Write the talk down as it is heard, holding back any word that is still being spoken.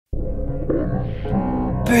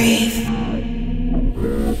Breathe.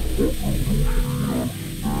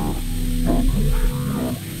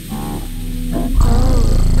 Oh,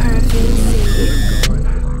 Prvnci.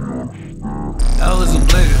 That was a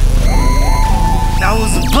blinker. That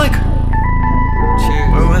was a blinker. Cheers.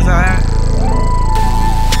 Where was I at?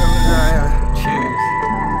 Cheers.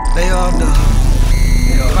 They all do.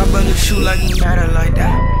 My brother shoot like he matter like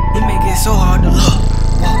that. He make it so hard to look.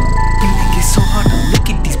 Whoa. He make it so hard to look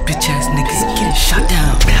at these bitch ass niggas getting shot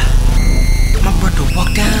down. My brother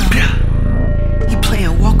walk down. He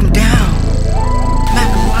playin' walk him down.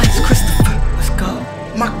 Magelias Kristofer. Let's go.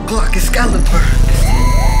 My Glock is Excalibur.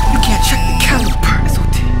 You can't check the caliber.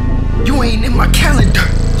 You ain't in my calendar.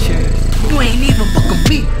 Cheers. You ain't even booking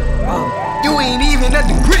me. You ain't even at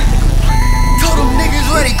the grid. Told them niggas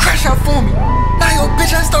where they crash out for me. Now your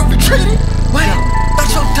bitch ass start retreating. Wait, thought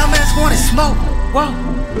your dumb ass wanted smoke. Whoa.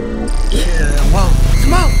 Yeah, whoa.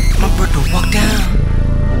 Smoke. My brother walk down.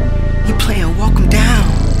 He playin' walk him down.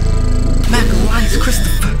 Magelias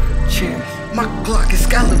Kristofer. Cheers. My Glock is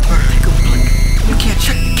Excalibur. Take a blink. You can't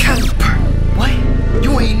check the caliber. Wait,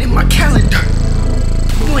 you